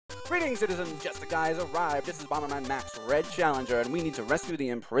Greetings, citizens! Justiguy has arrived. This is Bomberman Max, Red Challenger, and we need to rescue the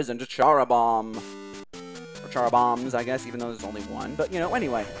imprisoned Charabomb. Or Charabombs, I guess, even though there's only one. But, you know,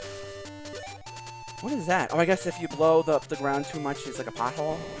 anyway. What is that? Oh, I guess if you blow the ground too much, it's like a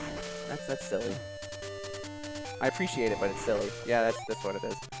pothole? That's silly. I appreciate it, but it's silly. Yeah, that's what it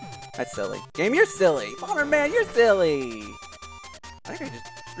is. That's silly. Game, you're silly! Bomberman, you're silly! I think I just...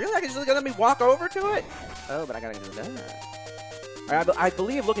 Really? I can just let me walk over to it? Oh, but I gotta do that. I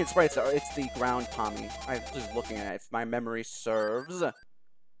believe looking at sprites, it's the ground Pommy. I'm just looking at it, if my memory serves.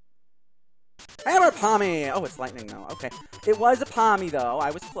 Hammer Pommy! Oh, it's lightning now. Okay. It was a Pommy, though. I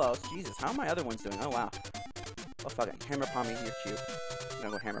was close. Jesus, how are my other ones doing? Oh, wow. Oh, fuck it. Hammer Pommy, you're cute. I'm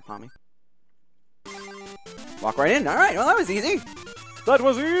gonna go Hammer Pommy. Walk right in. Alright, well, that was easy. That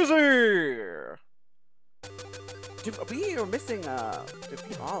was easy! We are missing,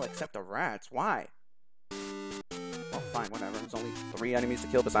 people all except the rats. Why? Well, fine, whatever. There's only 3 enemies to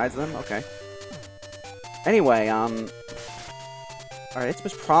kill besides them? Okay. Anyway, alright, it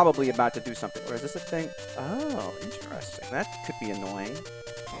was probably about to do something. Or is this a thing? Oh, interesting. That could be annoying.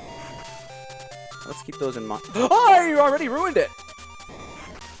 Let's keep those in mind. Oh, you already ruined it!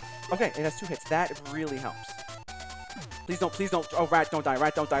 Okay, it has 2 hits. That really helps. Please don't. Oh, rat, don't die.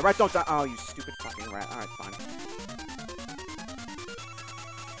 Rat, don't die. Rat, don't die. Oh, you stupid fucking rat. Alright, fine.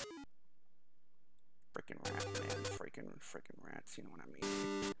 Freaking rat, man. Freaking rats. You know what I mean.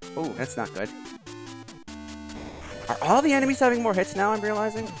 Oh, that's not good. Are all the enemies having more hits now, I'm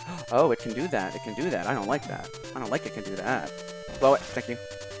realizing? Oh, it can do that. It can do that. I don't like that. I don't like it can do that. Blow it. Thank you.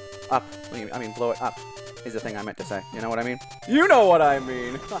 Up. I mean, blow it up is the thing I meant to say. You know what I mean? You know what I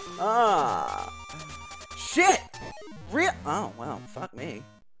mean! Ah. Shit! Oh, well, fuck me.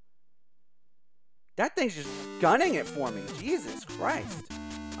 That thing's just gunning it for me. Jesus Christ.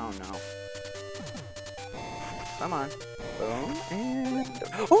 Oh, no. Come on. Boom, and...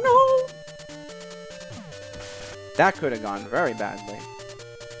 Oh, no! That could have gone very badly.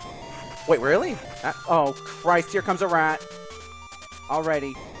 Wait, really? Oh, Christ, here comes a rat.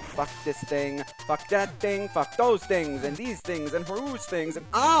 Already. Fuck this thing. Fuck that thing. Fuck those things. And these things. And whose things. And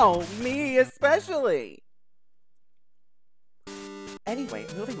oh, me especially. Anyway,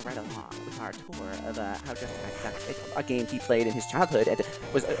 moving right along with our tour of how Justiguy sucked, a game he played in his childhood and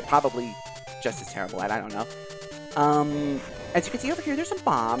was probably just as terrible at, I don't know. As you can see over here, there's some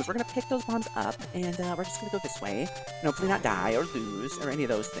bombs. We're gonna pick those bombs up, and we're just gonna go this way. And hopefully not die or lose or any of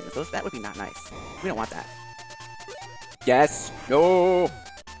those things. That would be not nice. We don't want that. Yes. No.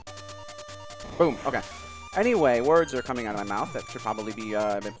 Boom. Okay. Anyway, words are coming out of my mouth. That should probably be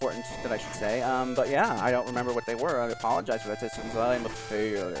important that I should say. But yeah, I don't remember what they were. I apologize for that since I'm a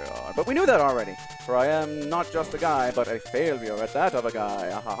failure. But we knew that already. For I am not just a guy, but a failure at that of a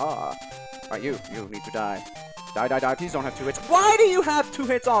guy. Ha ha ha. Alright, you need to die. Die, die, die. Please don't have 2 hits. Why do you have 2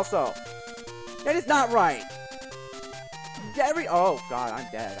 hits also? That is not right. Oh, God, I'm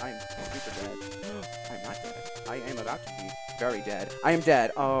dead. I'm super dead. I'm not dead. I am about to be very dead. I am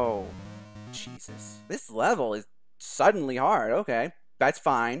dead. Oh. Jesus. This level is suddenly hard. Okay. That's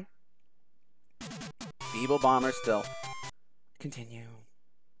fine. Feeble bomber still. Continue.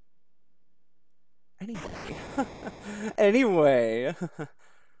 Anyway.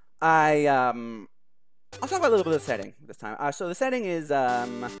 I'll talk about a little bit of the setting this time. So the setting is,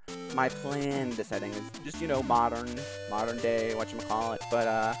 my planned setting is just, you know, modern day, whatchamacallit.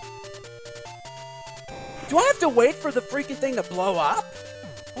 But, do I have to wait for the freaking thing to blow up?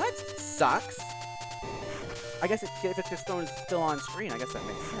 What? Sucks. I guess if it's just still on screen, I guess that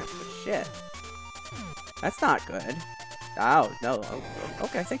makes sense, but shit. That's not good. Oh, no.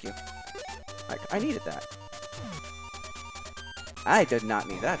 Okay, thank you. I needed that. I did not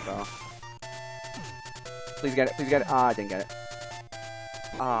need that, though. Please get it, please get it. Ah, I didn't get it.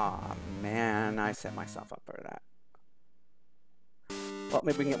 Ah, man, I set myself up for that. Well,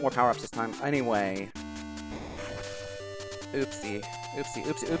 maybe we can get more power-ups this time. Anyway. Oopsie. Oopsie,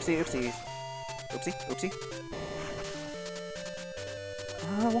 oopsie, oopsie, oopsie. Oopsie, oopsie.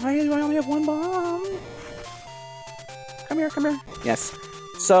 Why do I only have 1 bomb? Come here, come here. Yes.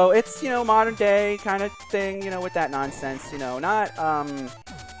 So, it's, you know, modern day kind of thing, you know, with that nonsense, you know, not,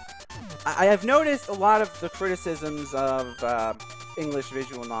 I have noticed a lot of the criticisms of, English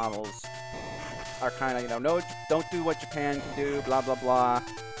visual novels are kind of, you know, no, don't do what Japan can do, blah, blah, blah.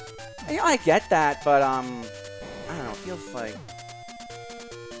 And, you know, I get that, but, I don't know, it feels like...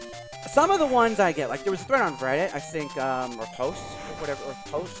 Some of the ones I get, like, there was a thread on Reddit, I think, or post, or whatever, or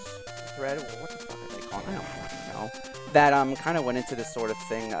post, thread, what the fuck are they called? I don't fucking know. That, kind of went into this sort of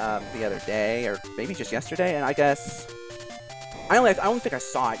thing, the other day, or maybe just yesterday, and I guess... I don't think I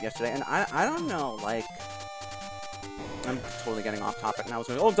saw it yesterday, and I don't know, like... I'm totally getting off topic now. I was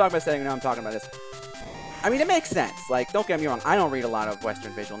going, oh, I'm talking about setting, now I'm talking about this. I mean, it makes sense. Like, don't get me wrong, I don't read a lot of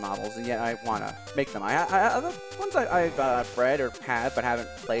Western visual novels, and yet I want to make them. The ones I've read or have but haven't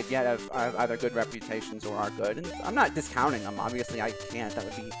played yet have either good reputations or are good. And I'm not discounting them. Obviously, I can't. That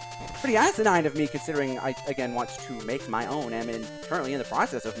would be pretty asinine of me, considering I, again, want to make my own. I'm currently in the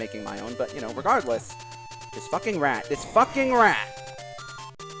process of making my own, but, you know, regardless, this fucking rat.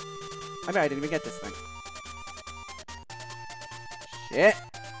 I bet I didn't even get this thing. Shit.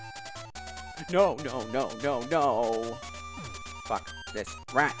 No. Fuck this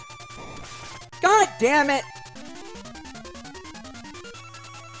rat. God damn it!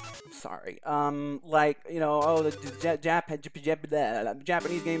 Sorry. Like, you know, oh, the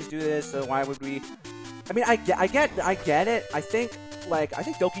Japanese games do this, so why would we... I mean, I get it. I think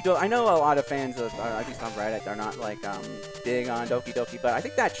Doki Doki... I know a lot of fans of, at least on Reddit, are not, like, big on Doki Doki, but I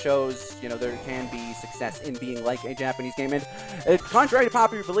think that shows, you know, there can be success in being like a Japanese game. And contrary to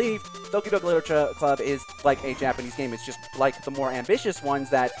popular belief, Doki Doki Literature Club is like a Japanese game. It's just like the more ambitious ones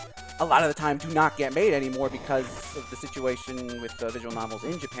that a lot of the time do not get made anymore because of the situation with visual novels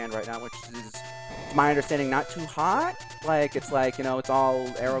in Japan right now, which is, to my understanding, not too hot. Like, it's like, you know, it's all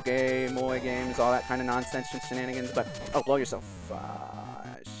Aero game, Moe games, all that kind of nonsense and shenanigans, but, oh, blow yourself.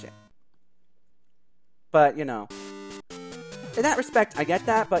 Shit. But, you know, in that respect, I get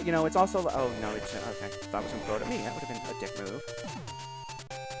that, but, you know, it's also, oh, no, it's, okay, thought it was gonna throw it at me. That would have been a dick move.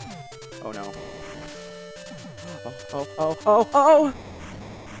 Oh, no. Oh!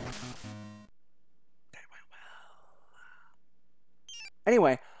 That went well.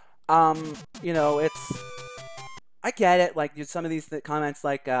 Anyway, you know, it's... I get it, like, some of these comments,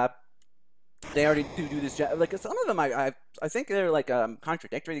 like, they already do this, like, some of them, I think they're, like,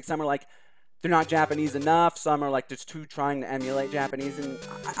 contradictory. Some are, like, they're not Japanese enough. Some are, like, just too trying to emulate Japanese, and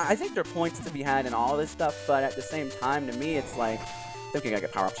I think there are points to be had in all this stuff, but at the same time, to me, it's, like, I think I gotta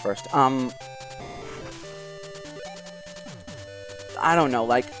get power-ups first. I don't know,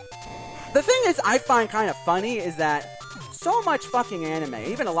 like, the thing is I find kind of funny is that so much fucking anime,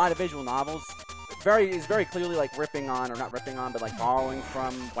 even a lot of visual novels, is very clearly, like, ripping on, or not ripping on, but, like, borrowing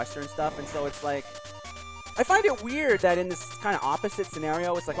from Western stuff, and so it's, like, I find it weird that in this kind of opposite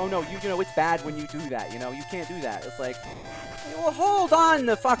scenario, it's like, oh no, you know, it's bad when you do that, you know, you can't do that. It's like, well, hold on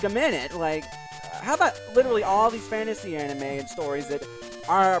the fuck a minute, like, how about literally all these fantasy anime and stories that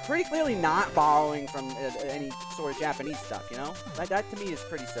are pretty clearly not borrowing from any sort of Japanese stuff, you know? Like, that to me is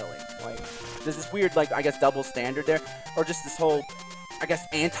pretty silly. Like, there's this weird, like, I guess, double standard there, or just this whole, I guess,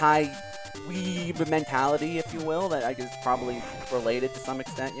 anti-weeb mentality, if you will, that I guess is probably related to some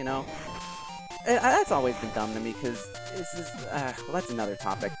extent, you know? And that's always been dumb to me, because this is, well, that's another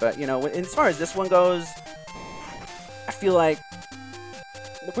topic, but, you know, as far as this one goes, I feel like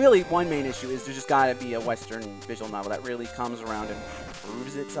really one main issue is there's just gotta be a Western visual novel that really comes around and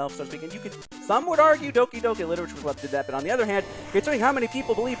proves itself, so to speak. And you could, some would argue Doki Doki Literature Club did that, but on the other hand, considering how many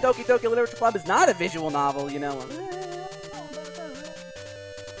people believe Doki Doki Literature Club is not a visual novel, you know.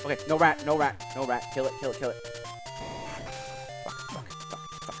 Okay, no rat. Kill it.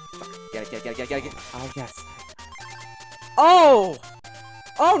 Fuck. Get it. Oh, yes. Oh!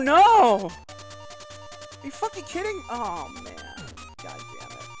 Oh, no! Are you fucking kidding? Oh, man. God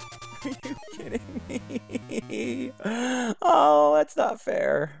damn it. Are you kidding me? Oh, that's not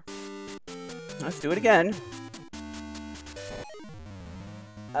fair. Let's do it again.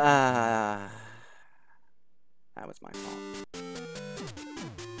 That was my fault.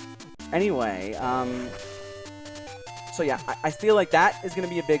 Anyway, so yeah, I feel like that is going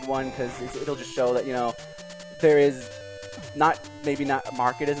to be a big one, because it'll just show that, you know, there is maybe not,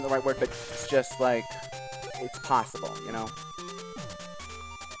 market isn't the right word, but it's just like, it's possible, you know?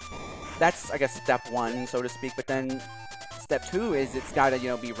 That's, I guess, step one, so to speak, but then step two is it's got to, you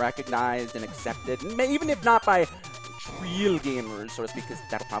know, be recognized and accepted, even if not by real gamers, so to speak, because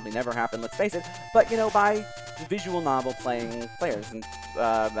that'll probably never happen, let's face it, but, you know, by visual novel playing players. And,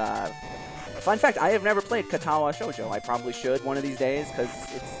 fun fact, I have never played Katawa Shoujo. I probably should one of these days, because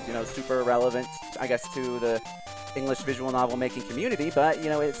it's, you know, super relevant, I guess, to the English visual novel making community, but, you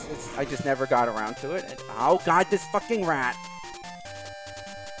know, I just never got around to it. And, oh god, this fucking rat!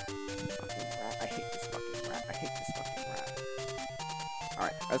 I hate this fucking rat.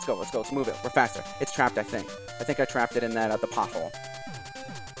 Alright, let's go, let's move it, we're faster. It's trapped, I think. I think I trapped it in that, the pothole.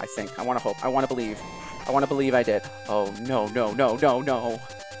 I think. I want to hope. I want to believe. I want to believe I did. Oh, no.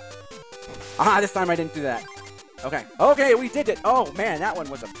 Aha, this time I didn't do that. Okay, we did it! Oh, man, that one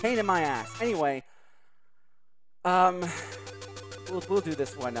was a pain in my ass. Anyway, we'll do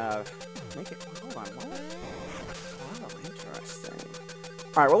this one, make it, hold on, what? Oh, interesting.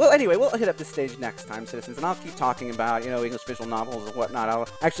 Alright, well, anyway, we'll hit up this stage next time, citizens, and I'll keep talking about, English visual novels and whatnot.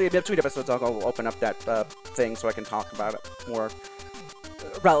 Actually, between episodes, I'll go open up that thing so I can talk about it more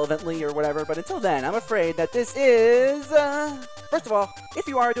relevantly or whatever, but until then, I'm afraid that this is, first of all, if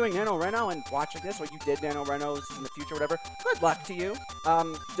you are doing NaNoRenO and watching this, or you did NaNoRenOs in the future, whatever, good luck to you.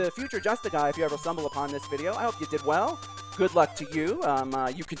 The future Justiguy, if you ever stumble upon this video, I hope you did well. Good luck to you.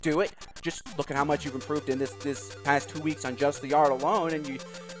 You can do it. Just look at how much you've improved in this past 2 weeks on just the art alone, and you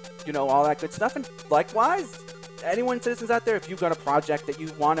know, all that good stuff. And likewise, anyone, citizens out there, if you've got a project that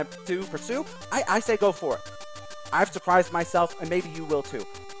you want to pursue, I say go for it. I've surprised myself, and maybe you will too.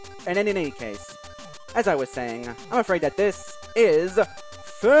 And in any case, as I was saying, I'm afraid that this is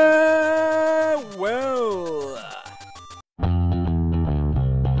farewell.